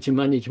data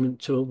management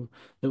tool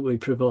that we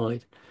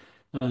provide.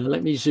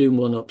 Let me zoom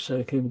one up so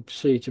I can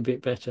see it a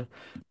bit better.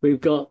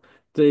 We've got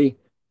the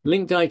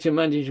linked data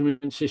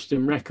management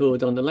system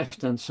record on the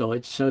left-hand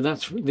side. So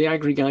that's the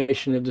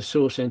aggregation of the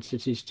source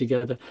entities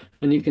together.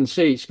 And you can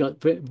see it's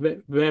got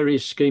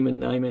various schema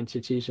name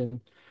entities and,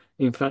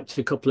 in fact,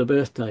 a couple of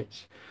birth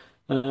dates.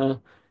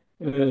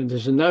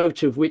 There's a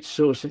note of which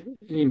source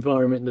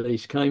environment that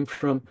these came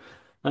from,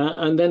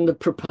 and then the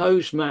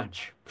proposed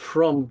match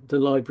from the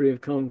Library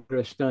of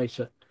Congress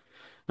data.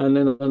 And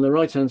then on the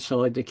right-hand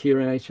side, the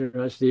curator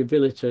has the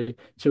ability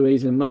to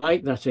either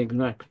make that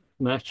exact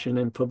match and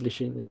then publish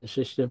it in the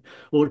system,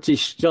 or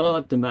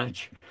discard the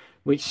match,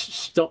 which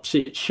stops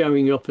it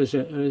showing up as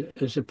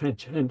a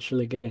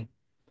potential again.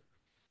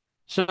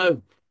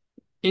 So,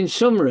 in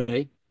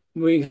summary,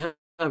 we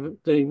have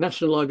the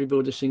National Library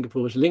Board of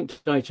Singapore's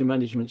linked data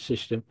management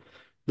system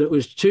that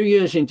was 2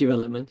 years in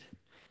development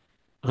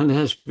and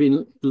has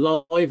been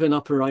live and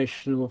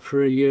operational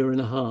for a year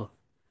and a half.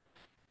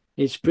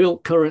 It's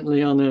built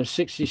currently on a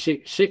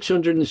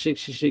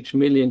 666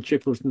 million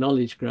triple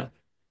knowledge graph,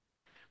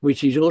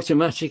 which is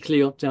automatically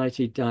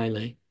updated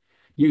daily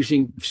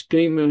using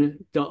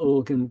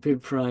schema.org and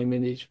BIBFRAME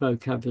in its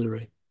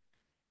vocabulary.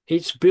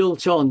 It's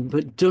built on,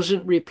 but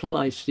doesn't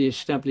replace the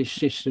established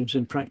systems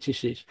and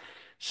practices.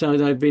 So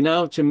they've been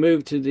able to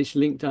move to this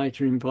linked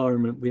data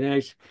environment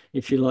without,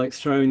 if you like,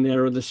 throwing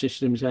their other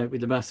systems out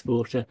with the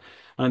bathwater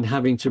and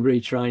having to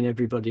retrain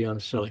everybody on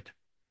site.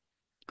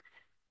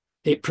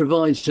 It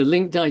provides a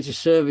linked data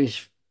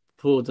service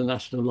for the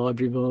National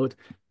Library Board,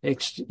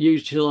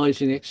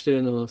 utilising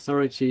external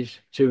authorities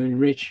to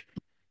enrich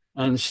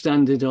and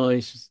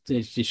standardise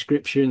the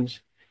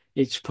descriptions.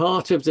 It's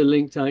part of the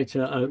linked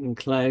data open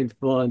cloud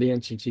via the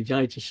entity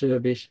data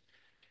service,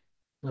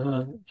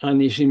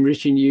 and is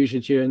enriching user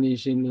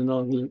journeys in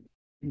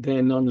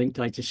their non-linked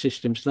data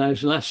systems.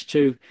 Those last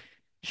two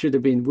should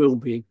have been will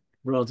be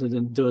rather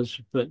than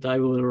does, but they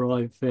will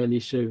arrive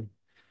fairly soon.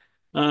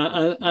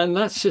 And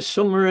that's a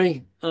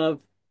summary of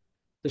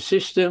the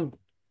system,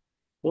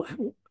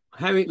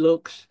 how it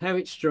looks, how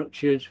it's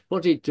structured,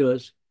 what it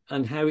does,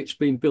 and how it's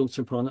been built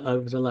upon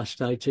over the last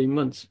 18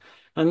 months.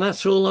 And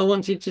that's all I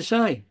wanted to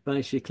say,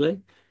 basically.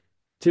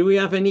 Do we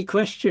have any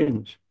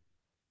questions?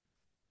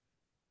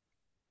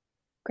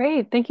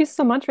 Great. Thank you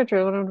so much,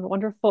 Richard. What a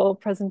wonderful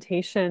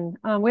presentation.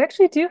 We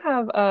actually do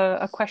have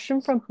a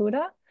question from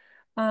Huda.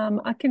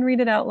 I can read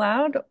it out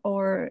loud,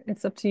 or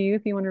it's up to you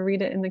if you want to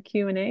read it in the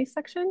Q&A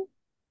section.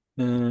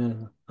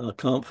 I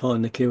can't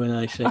find the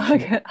Q&A section.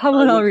 Okay, how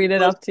about I'll read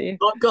it up to you?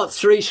 I've got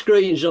 3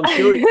 screens, I'm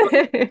sure.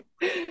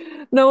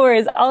 No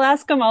worries. I'll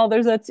ask them all.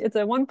 It's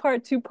a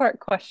one-part, two-part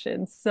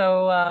question.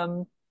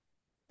 So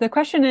the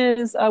question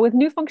is, with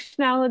new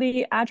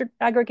functionality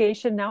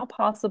aggregation now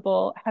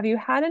possible, have you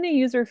had any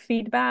user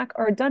feedback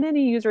or done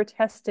any user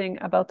testing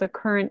about the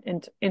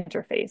current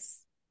interface?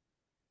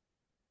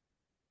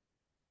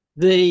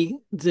 The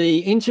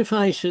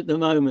interface at the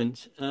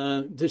moment,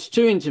 there's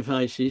 2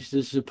 interfaces.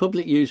 There's a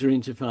public user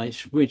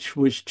interface, which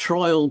was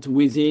trialed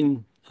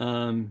within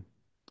the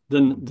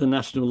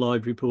National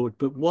Library Board,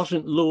 but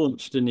wasn't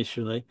launched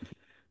initially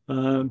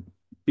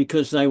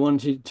because they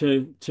wanted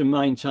to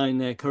maintain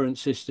their current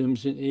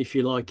systems, if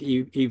you like,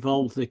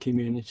 evolve the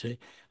community.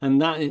 And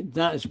that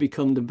has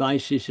become the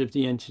basis of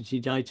the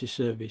entity data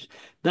service.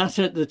 That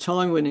at the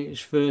time when it was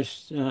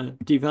first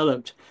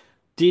developed,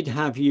 did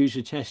have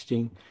user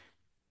testing.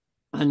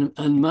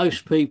 And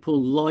most people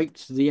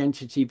liked the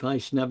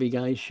entity-based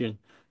navigation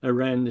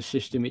around the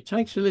system. It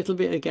takes a little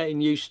bit of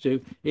getting used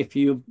to if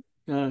you're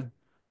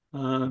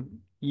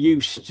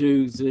used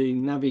to the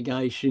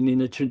navigation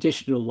in a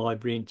traditional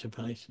library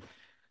interface.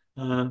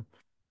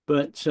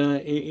 But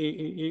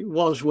it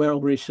was well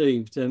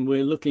received, and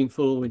we're looking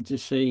forward to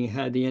seeing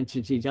how the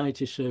entity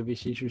data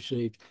service is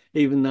received,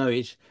 even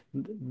though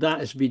that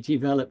has been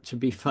developed to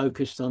be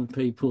focused on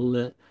people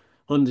that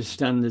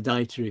understand the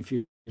data, if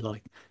you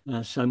like,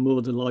 so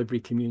more the library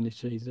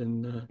community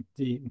than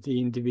the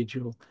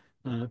individual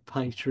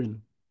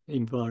patron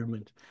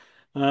environment.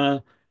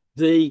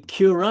 The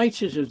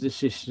curators of the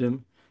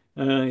system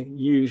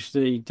use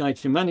the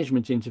data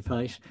management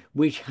interface,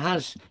 which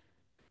has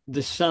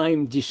the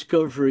same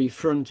discovery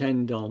front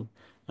end on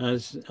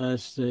as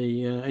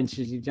the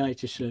entity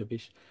data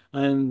service,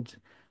 and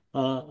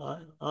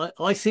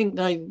I think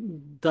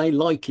they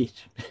like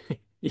it.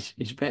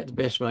 It's about the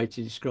best way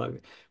to describe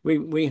it.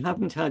 We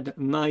haven't had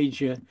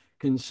major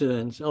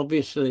concerns.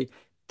 Obviously,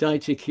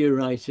 data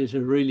curators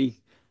are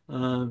really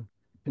um,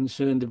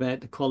 concerned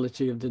about the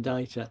quality of the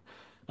data,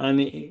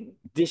 and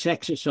this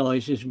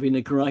exercise has been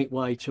a great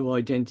way to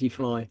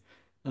identify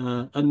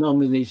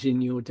anomalies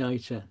in your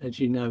data. As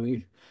you know,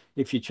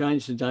 if you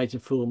change the data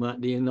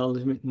format, the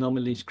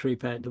anomalies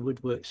creep out the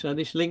woodwork. So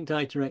this linked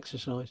data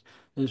exercise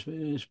has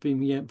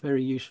been, yeah,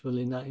 very useful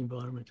in that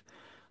environment.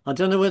 I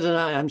don't know whether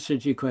that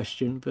answered your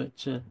question,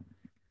 but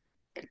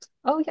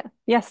Oh yeah,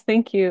 yes,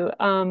 thank you.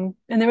 And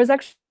there was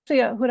actually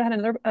who had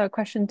another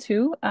question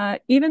too.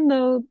 Even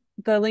though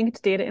the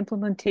linked data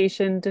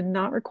implementation did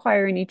not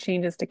require any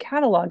changes to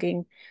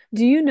cataloging,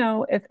 do you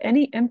know if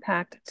any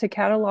impact to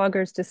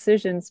catalogers'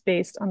 decisions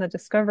based on the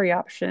discovery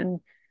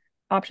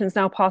options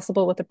now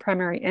possible with the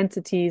primary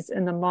entities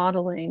in the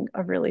modeling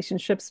of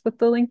relationships with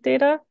the linked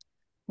data?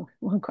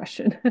 One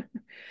question.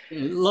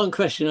 long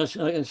question.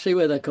 I can see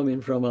where they're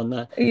coming from on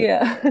that.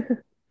 Yeah.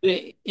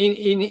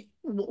 In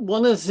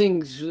one of the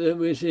things that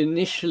was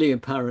initially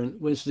apparent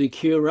was the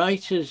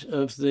curators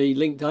of the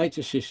linked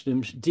data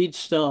systems did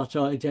start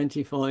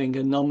identifying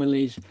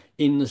anomalies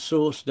in the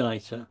source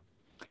data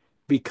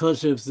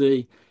because of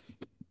the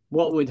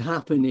what would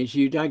happen is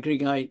you'd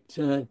aggregate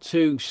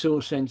two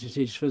source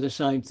entities for the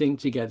same thing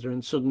together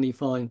and suddenly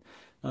find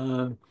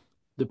uh,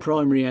 the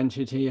primary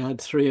entity had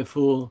three or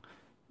four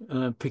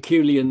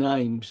peculiar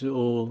names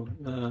or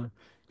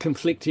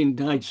conflicting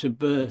dates of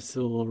birth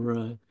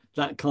or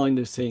that kind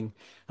of thing.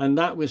 And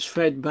that was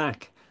fed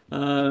back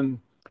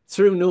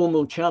through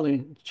normal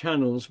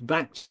channels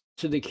back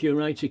to the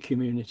curator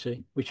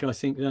community, which I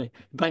think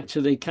back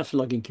to the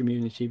cataloguing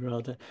community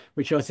rather,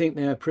 which I think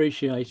they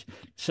appreciate.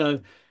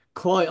 So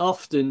quite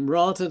often,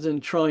 rather than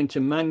trying to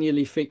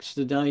manually fix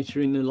the data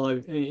in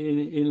the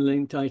in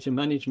linked data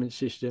management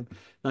system,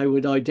 they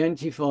would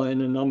identify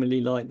an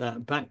anomaly like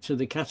that back to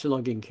the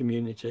cataloging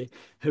community,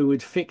 who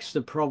would fix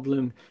the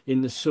problem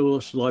in the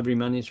source library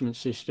management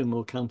system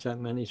or contact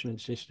management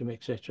system,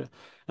 etc.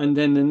 And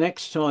then the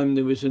next time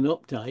there was an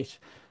update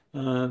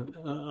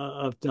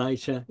of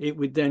data, it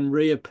would then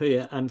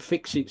reappear and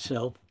fix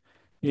itself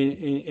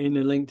in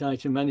a linked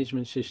data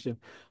management system.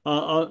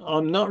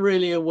 I'm not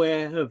really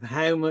aware of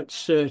how much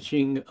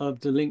searching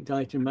of the linked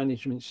data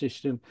management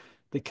system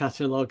the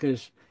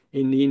catalogers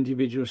in the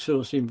individual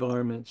source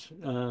environments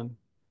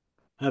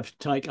have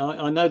taken.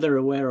 I know they're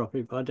aware of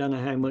it, but I don't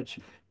know how much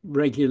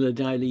regular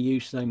daily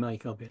use they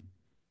make of it.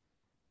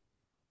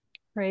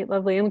 Right,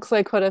 lovely. It looks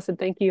like Hoda said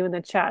thank you in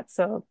the chat.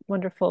 So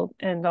wonderful.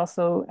 And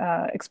also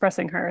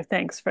expressing her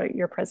thanks for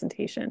your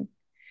presentation.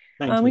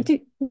 Thank We you.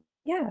 do,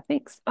 yeah,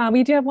 thanks.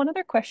 We do have one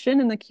other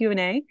question in the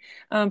Q&A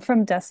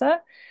from Dessa.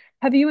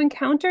 Have you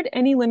encountered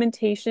any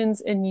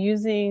limitations in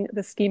using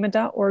the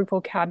schema.org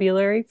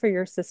vocabulary for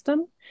your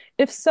system?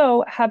 If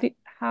so,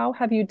 how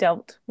have you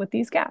dealt with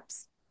these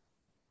gaps?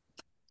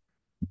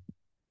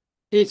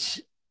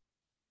 It's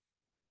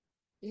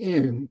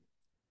yeah,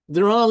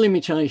 there are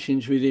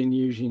limitations within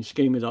using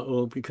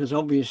schema.org because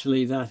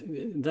obviously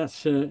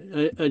that's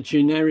a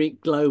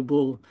generic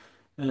global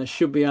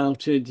should be able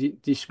to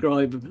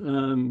describe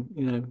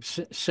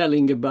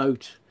selling a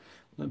boat,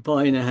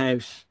 buying a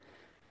house,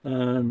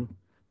 um,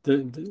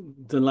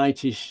 the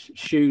latest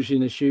shoes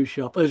in a shoe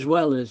shop, as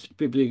well as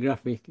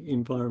bibliographic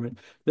environment.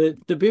 The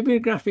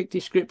bibliographic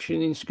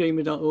description in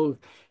schema.org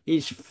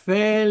is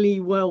fairly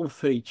well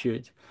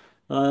featured.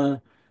 Uh,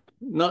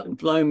 Not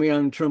blowing my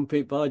own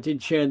trumpet, but I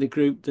did chair the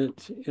group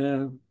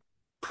that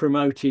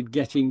promoted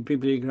getting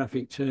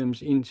bibliographic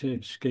terms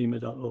into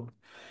schema.org.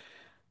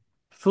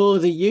 For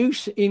the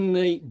use in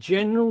the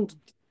general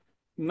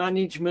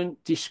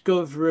management,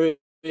 discovery,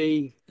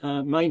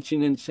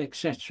 maintenance,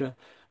 etc.,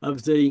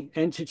 of the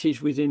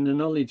entities within the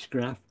knowledge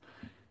graph,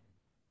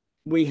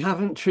 we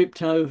haven't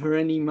tripped over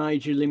any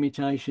major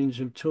limitations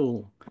at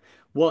all.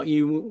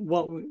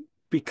 What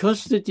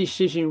because the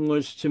decision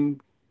was to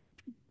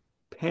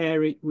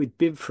pair it with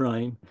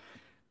BibFrame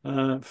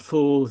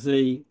for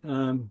the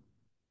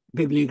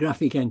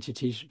bibliographic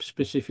entities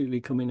specifically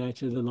coming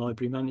out of the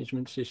library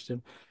management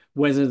system,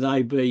 whether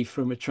they be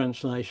from a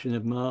translation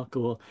of Mark,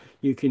 or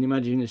you can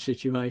imagine a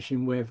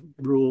situation where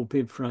raw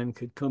BibFrame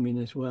could come in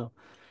as well.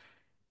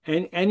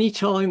 And any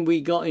time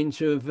we got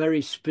into a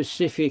very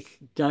specific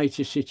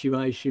data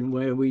situation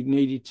where we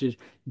needed to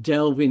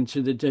delve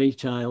into the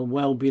detail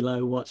well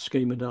below what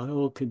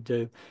schema.org could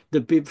do,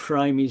 the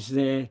BibFrame is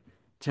there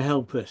to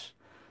help us.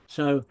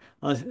 So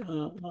I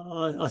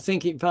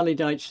think it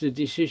validates the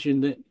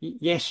decision that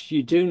yes,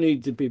 you do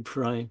need the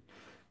BibFrame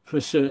for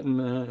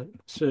certain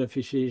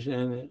surfaces,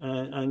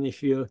 and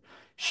if you're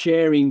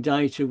sharing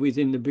data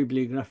within the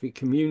bibliographic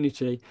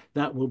community,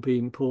 that will be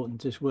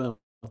important as well.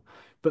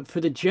 But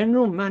for the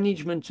general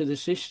management of the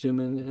system,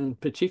 and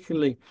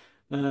particularly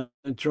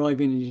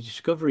driving the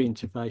discovery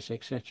interface,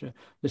 etc.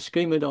 The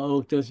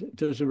schema.org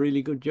does a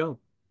really good job.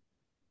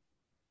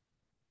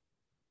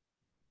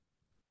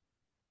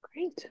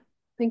 Great.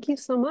 Thank you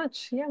so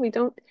much. Yeah, we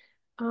don't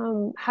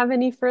have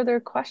any further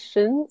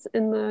questions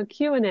in the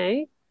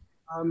Q&A.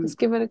 Um, Just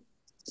give it a,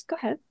 just go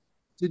ahead.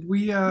 did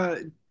we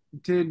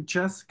did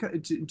Jessica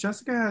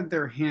had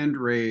their hand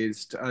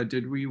raised.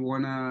 Did we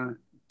wanna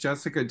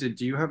Jessica,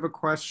 did you have a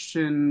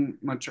question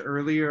much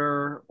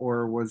earlier,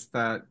 or was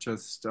that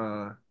just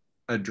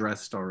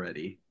addressed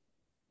already?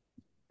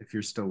 If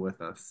you're still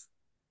with us.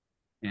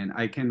 And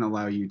I can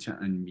allow you to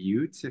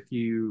unmute if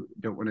you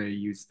don't want to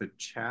use the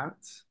chat.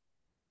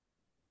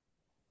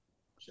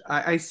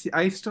 I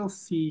still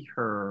see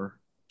her,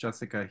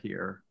 Jessica,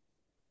 here.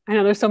 I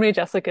know there's so many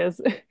Jessicas.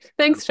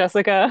 Thanks,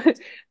 Jessica.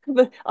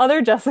 The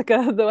other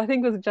Jessica, though, I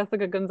think was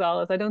Jessica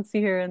Gonzalez. I don't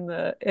see her in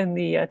the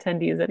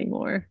attendees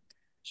anymore.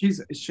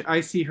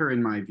 I see her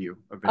in my view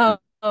of it.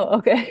 Oh,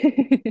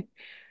 okay.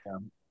 Yeah.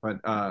 But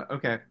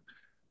okay.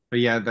 But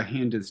yeah, the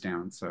hand is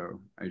down,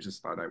 so I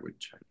just thought I would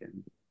check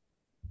in.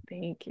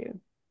 Thank you.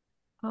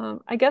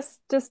 I guess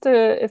just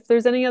to, if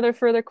there's any other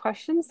further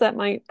questions that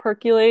might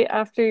percolate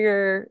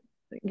after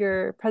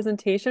your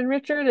presentation,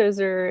 Richard, is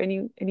there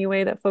any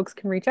way that folks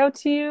can reach out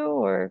to you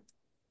or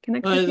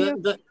connect with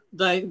you?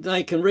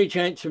 They can reach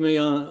out to me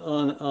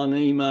on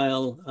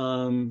email,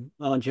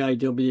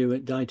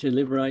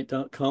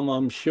 rjw@dataliberate.com.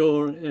 I'm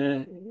sure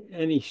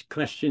any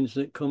questions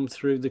that come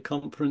through the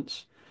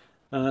conference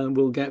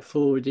will get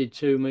forwarded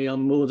to me.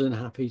 I'm more than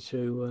happy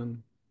to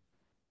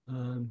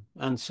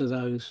answer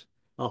those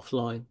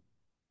offline.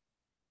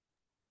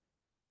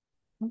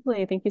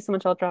 Lovely. Thank you so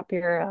much. I'll drop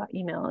your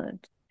email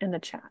in the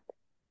chat.